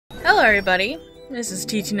everybody. This is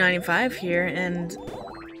T295 here, and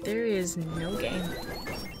there is no game.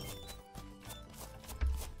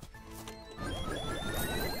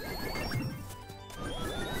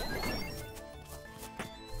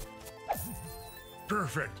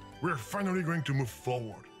 Perfect. We're finally going to move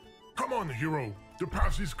forward. Come on, hero. The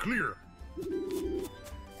path is clear.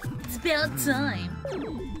 It's about time.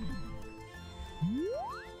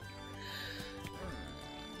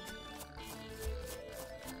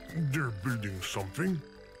 They're building something.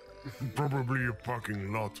 Probably a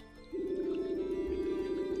parking lot.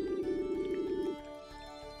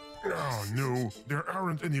 Oh no, there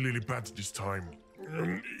aren't any lily pads this time.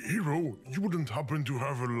 Hero, you wouldn't happen to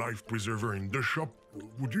have a life preserver in the shop,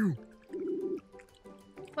 would you?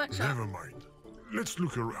 What shop? Never mind. Let's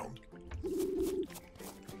look around.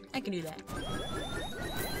 I can do that.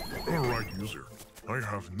 Alright, user. I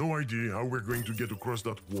have no idea how we're going to get across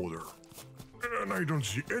that water. And I don't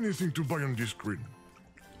see anything to buy on this screen.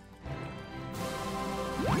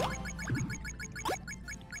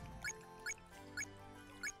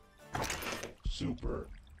 Super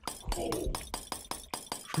cold.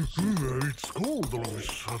 It's cold all of a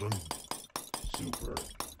sudden. Super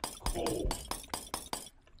cold.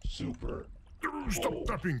 Super Stop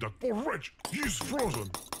tapping that poor wretch. He's frozen.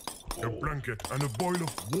 A blanket and a boil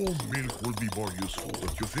of warm milk will be more useful,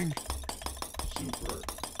 don't you think? super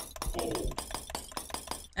cold.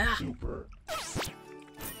 Ah. Super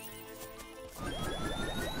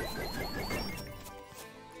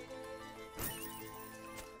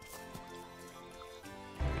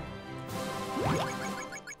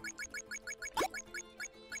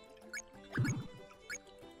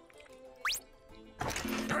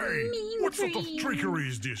Hey, what sort of trickery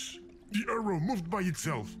is this? The arrow moved by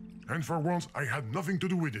itself, and for once I had nothing to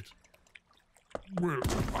do with it. Well,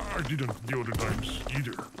 I didn't the other times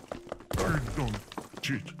either. I don't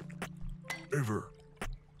cheat. Ever.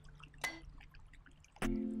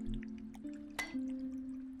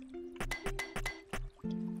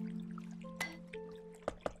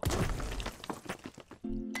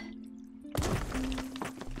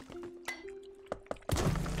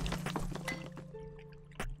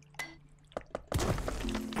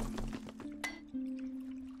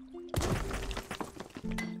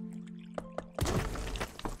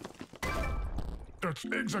 That's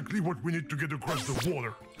exactly what we need to get across the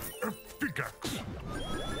water. A pickaxe.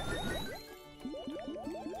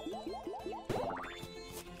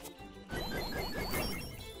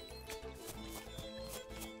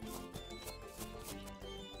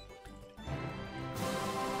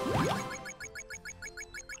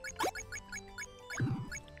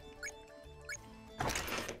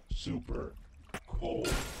 super cold.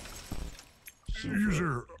 Super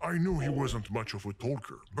User, I know he wasn't much of a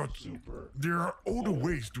talker, but super there are other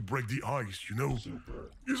ways to break the ice, you know?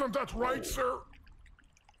 super Isn't that right, sir?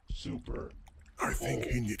 super I think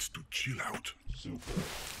he needs to chill out. super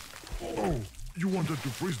Oh, you wanted to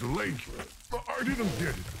freeze the lake? I didn't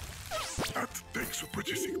get it. That takes a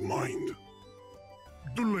pretty sick mind.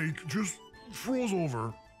 The lake just froze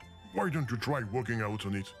over. Why don't you try walking out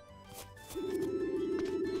on it?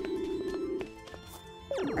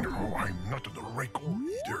 No, I'm not an oracle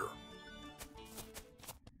either.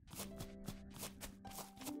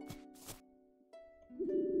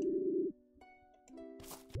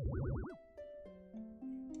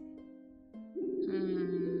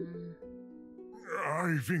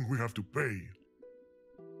 I think we have to pay.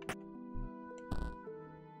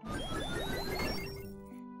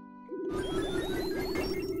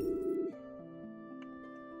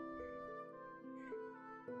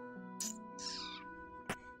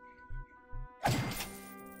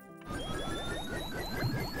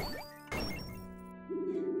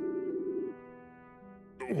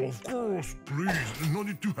 Oh, of course, please, no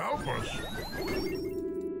need to help us.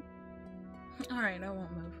 Alright, I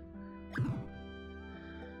won't move.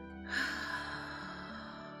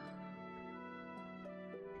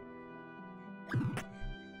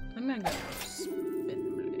 I'm gonna go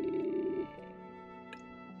spin blade.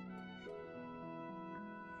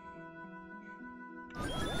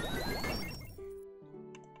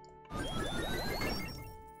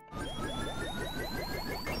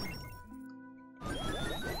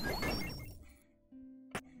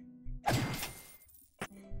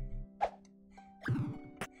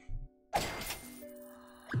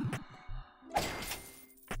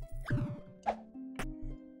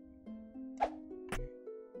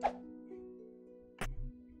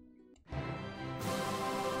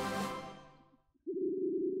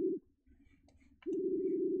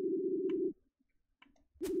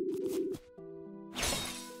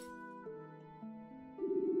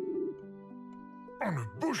 On a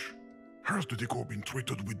bush? Has the decor been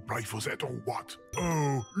treated with glyphosate or what?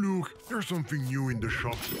 Oh, look, there's something new in the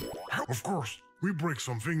shop. Of course, we break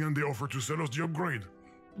something and they offer to sell us the upgrade.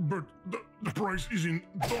 But the price is in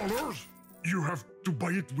dollars. You have to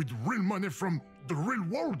buy it with real money from the real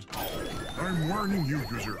world. I'm warning you,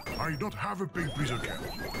 user. I don't have a PayPlease account.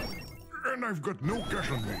 And I've got no cash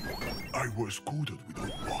on me. I was coded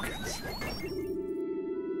without pockets.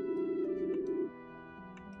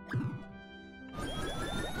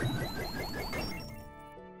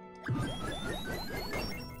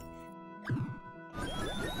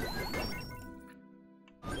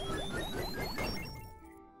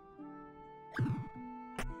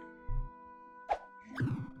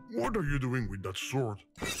 What are you doing with that sword?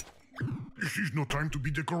 This is no time to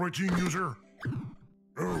be decorating, user.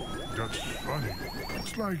 Oh, that's funny.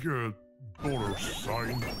 It's like a dollar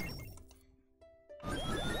sign.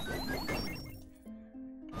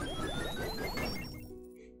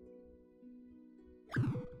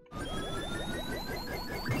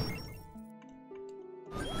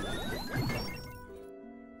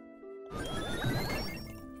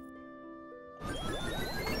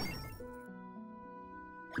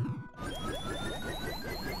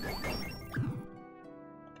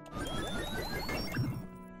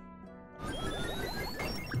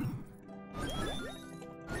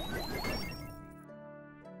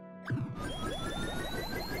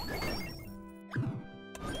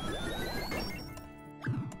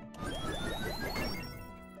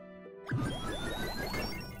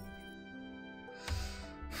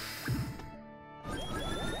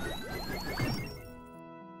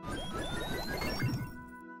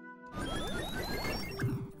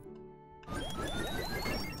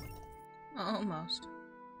 Almost.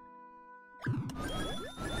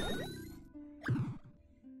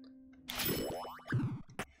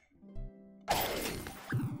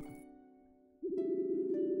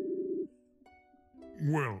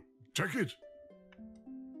 Well, take it.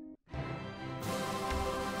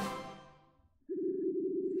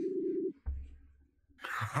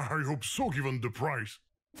 I hope so, given the price.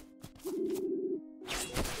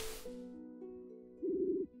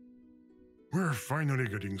 We're finally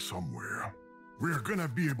getting somewhere. We're gonna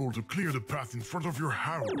be able to clear the path in front of your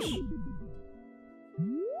house.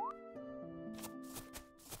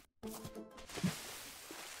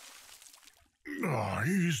 Ah,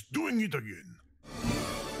 he's doing it again.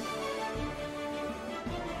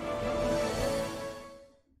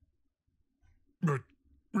 But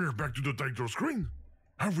we're back to the title screen.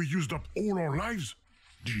 Have we used up all our lives?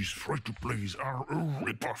 These free-to-plays are a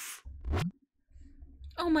ripoff.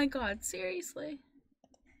 Oh my god, seriously?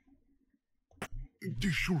 They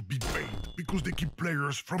should be paid because they keep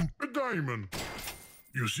players from a diamond.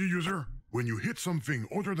 You see, user, when you hit something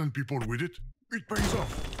other than people with it, it pays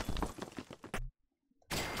off.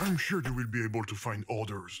 I'm sure you will be able to find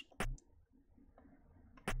others.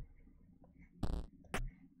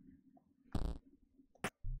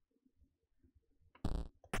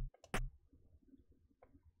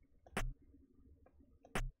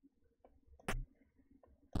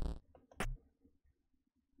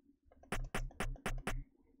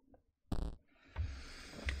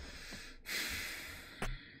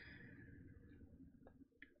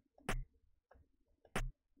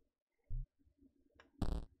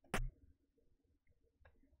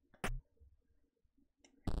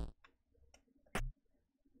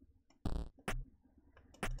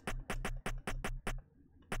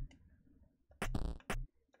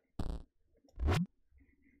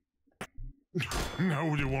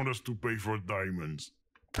 Now they want us to pay for diamonds.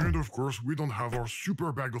 And of course, we don't have our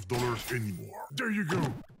super bag of dollars anymore. There you go.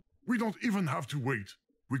 We don't even have to wait.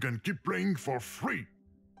 We can keep playing for free.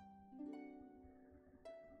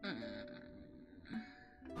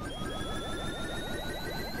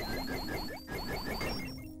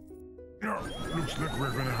 Yeah, looks like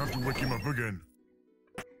we're gonna have to wake him up again.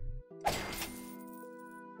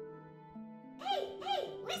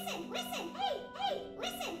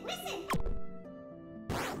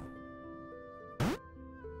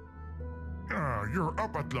 You're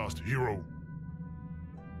up at last, hero.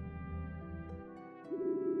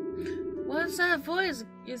 What's that voice?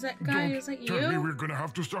 Is that guy? Don't Is that tell me you? we're gonna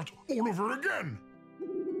have to start all over again.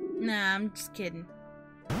 Nah, I'm just kidding.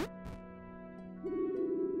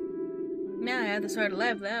 Now I have the sword of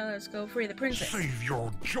life, though. Let's go free the princess. Save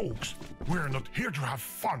your jokes. We're not here to have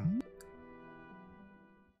fun.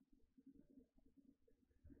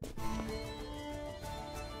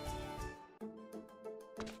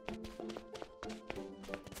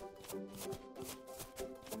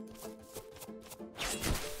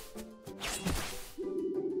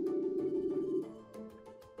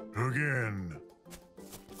 Again.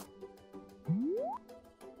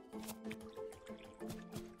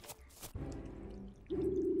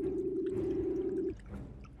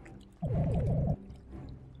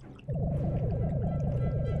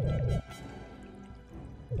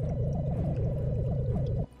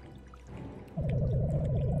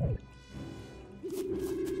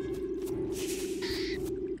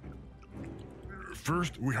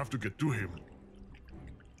 First, we have to get to him.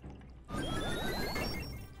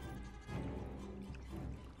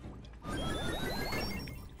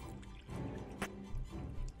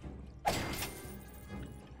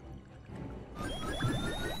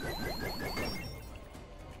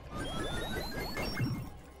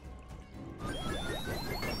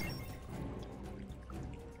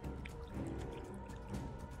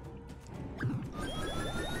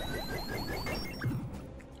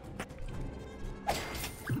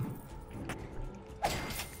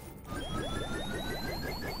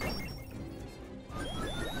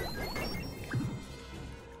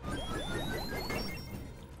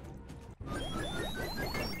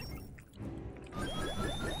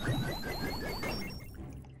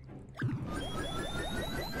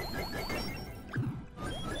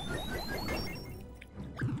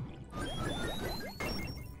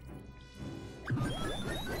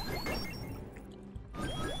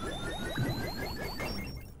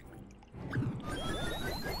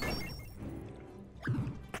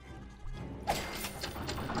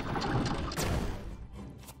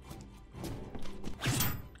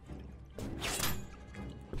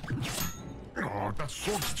 Oh, that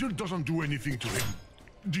sword still doesn't do anything to him.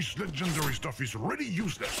 This legendary stuff is really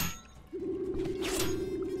useless.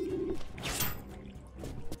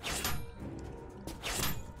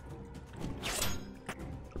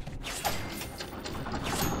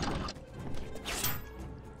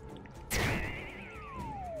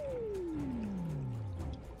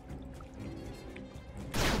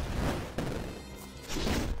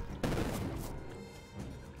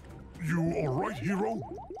 You all right, hero?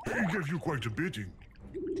 He gave you quite a beating.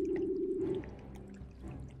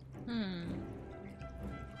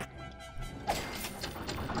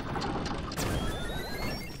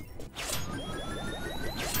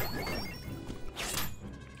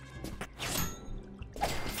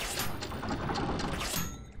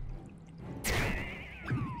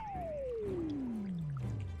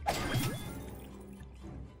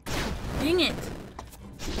 Dang it!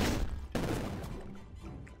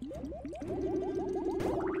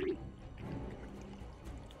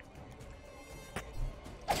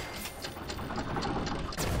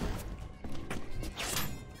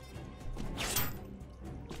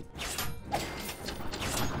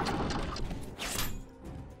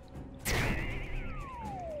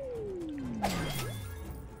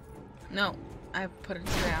 No, I put it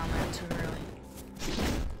down there too early.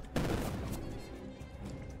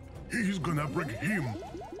 He's gonna bring him.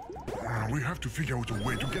 We have to figure out a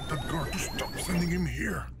way to get that guard to stop sending him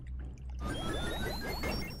here.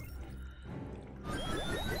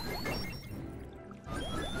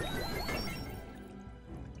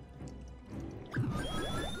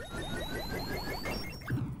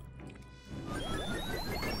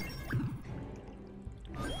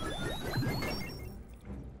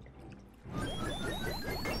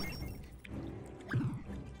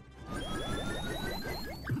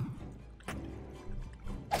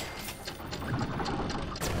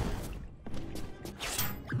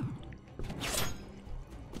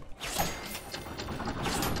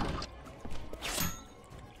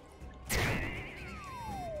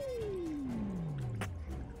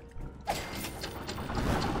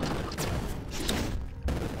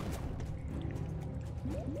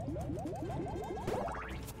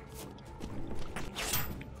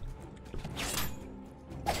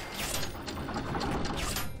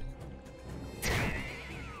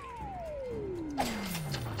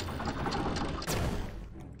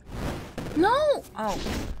 No! Oh.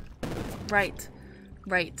 Right.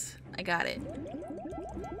 Right. I got it.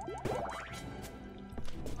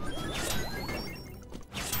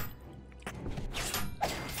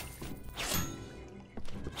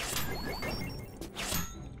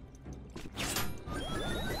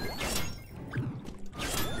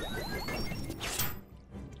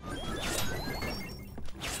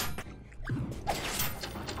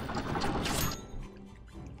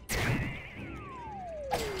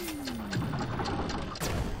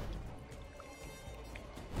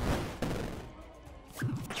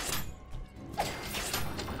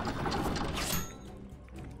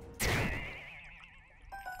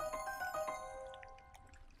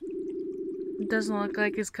 Doesn't look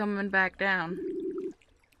like he's coming back down.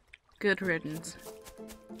 Good riddance.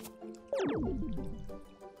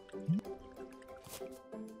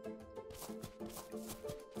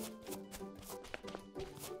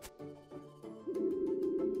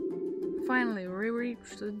 Finally, we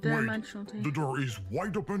reached the dimensional Wait, tape. the door is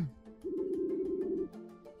wide open?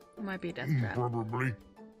 Might be a death trap. Probably.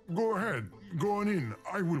 Go ahead. Go on in.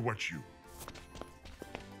 I will watch you.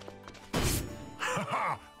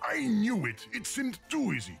 Haha! I knew it! It seemed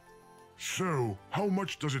too easy. So, how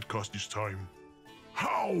much does it cost this time?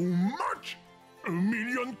 How much?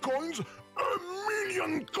 1,000,000 coins?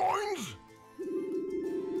 1,000,000 coins?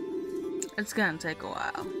 It's gonna take a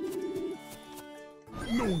while.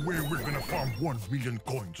 No way we're gonna farm 1,000,000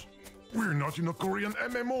 coins. We're not in a Korean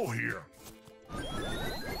MMO here.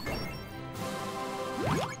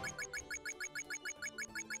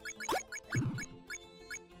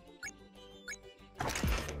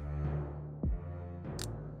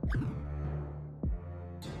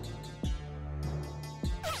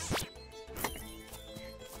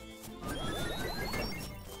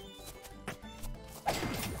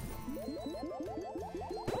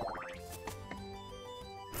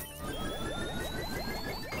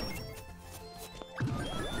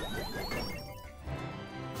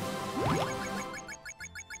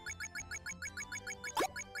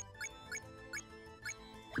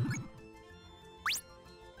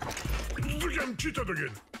 The game cheated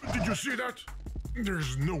again. Did you see that?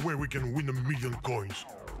 There's no way we can win 1,000,000 coins.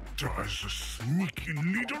 That's a sneaky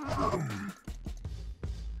little...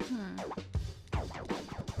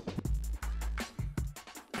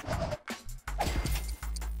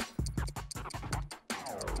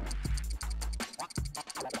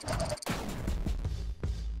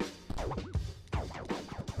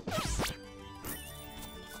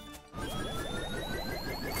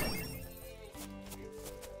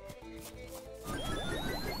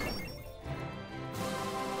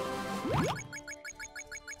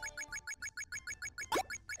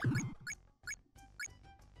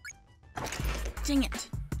 Dang it.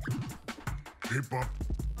 Hip-hop.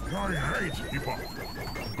 I hate hip-hop.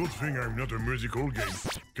 Good thing I'm not a musical game.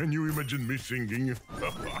 Can you imagine me singing?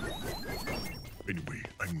 Anyway,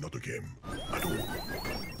 I'm not a game at all.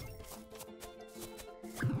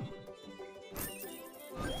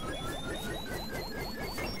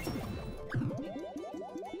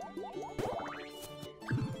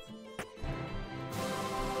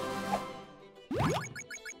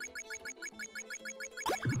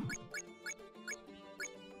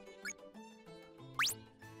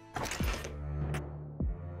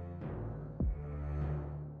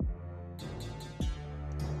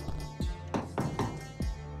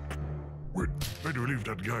 We'd better leave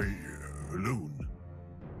that guy alone.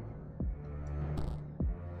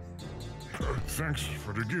 Thanks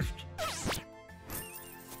for the gift.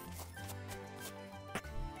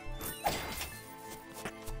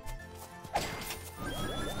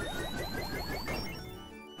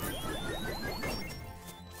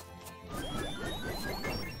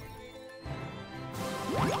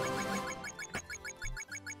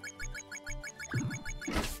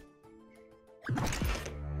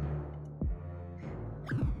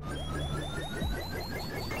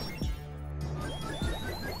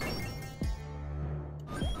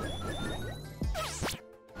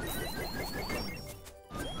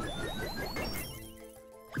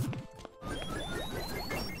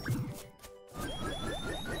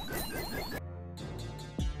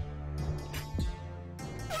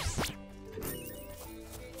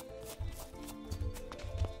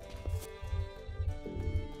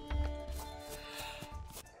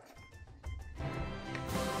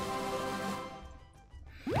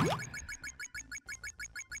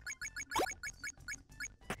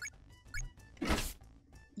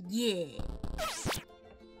 Yeah.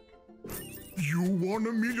 You won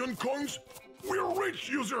 1,000,000 coins? We're rich,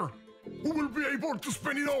 user! Who will be able to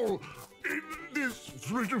spend it all in this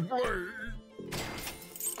free-to-play?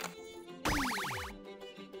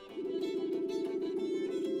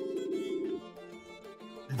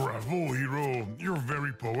 Bravo, hero. You're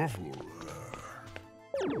very powerful.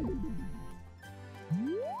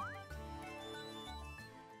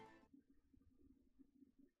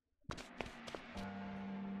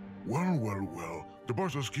 Well, well, well. The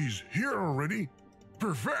boss's key's here already?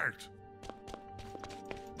 Perfect!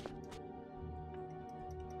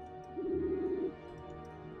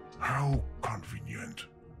 How convenient.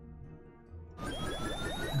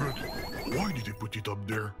 But why did he put it up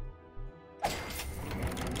there?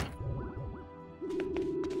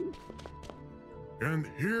 And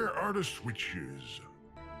here are the switches.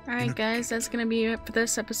 Alright guys, that's gonna be it for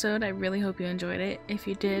this episode. I really hope you enjoyed it. If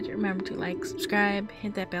you did, remember to like, subscribe,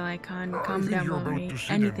 hit that bell icon, comment down below me,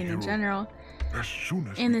 anything in general. As soon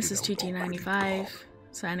as And we this get is out of TT95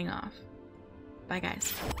 signing off. Bye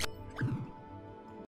guys.